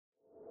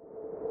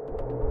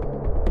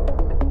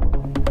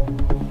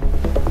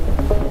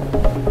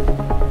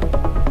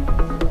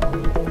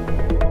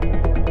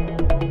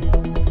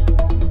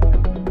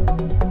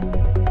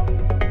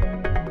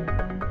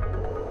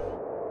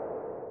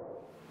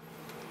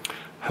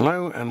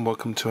Hello and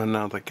welcome to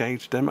another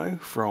gauge demo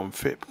from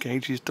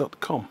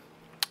fipgauges.com,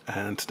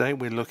 and today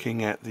we're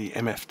looking at the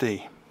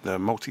MFD, the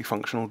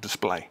multifunctional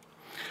display.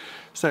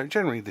 So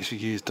generally this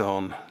is used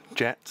on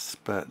jets,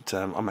 but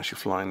I'm actually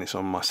flying this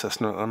on my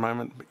Cessna at the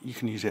moment, but you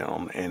can use it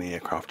on any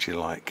aircraft you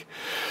like.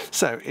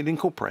 So it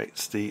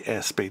incorporates the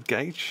airspeed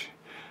gauge,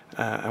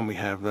 and we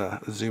have a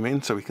zoom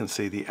in so we can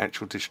see the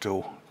actual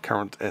digital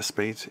current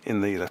airspeed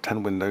in the left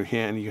hand window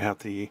here, and you have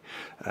the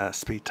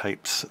speed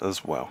tapes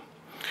as well.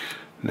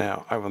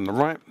 Now over on the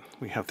right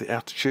we have the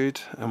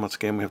altitude, and once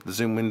again we have the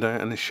zoom window,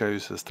 and this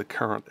shows us the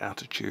current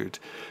altitude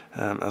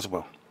as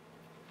well.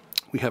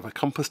 We have a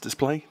compass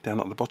display down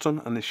at the bottom,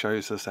 and this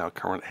shows us our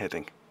current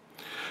heading.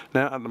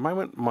 Now at the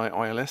moment my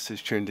ILS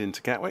is tuned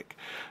into Gatwick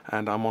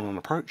and I'm on an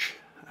approach.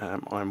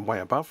 I'm way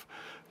above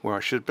where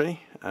I should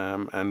be,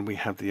 and we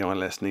have the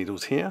ILS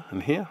needles here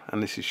and here,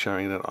 and this is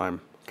showing that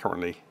I'm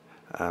currently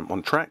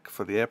on track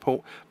for the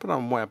airport, but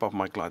I'm way above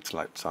my glide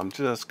slope, so I'm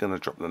just going to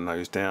drop the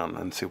nose down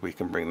and see if we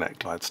can bring that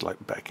glide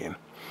slope back in.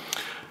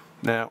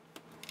 Now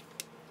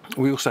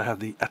we also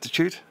have the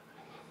attitude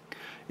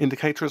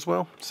indicator as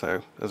well,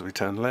 so as we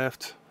turn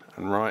left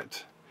and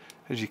right,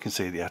 as you can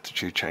see, the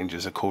attitude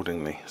changes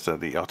accordingly, so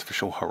the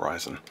artificial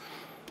horizon.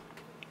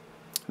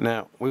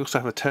 Now we also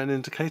have a turn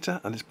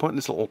indicator. At this point,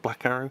 this little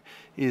black arrow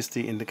is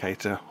the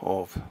indicator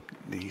of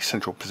the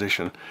central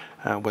position,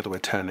 whether we're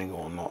turning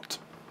or not.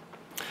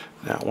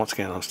 Now once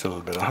again I'm still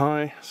a bit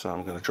high, so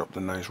I'm going to drop the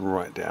nose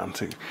right down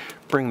to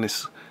bring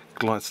this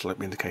glide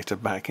slope indicator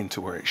back into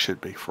where it should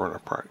be for an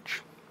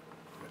approach.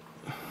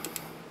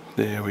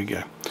 There we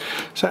go.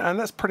 So, and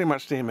that's pretty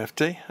much the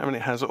MFD. I mean,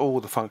 it has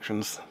all the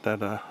functions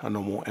that a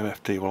normal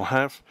MFD will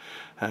have,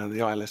 and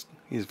the ILS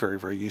is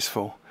very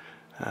useful,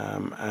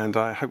 and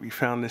I hope you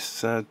found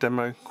this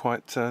demo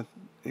quite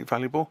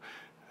valuable.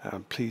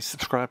 Please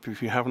subscribe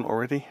if you haven't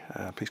already.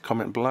 Please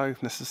comment below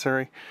if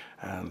necessary,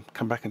 and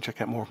come back and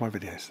check out more of my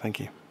videos. Thank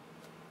you.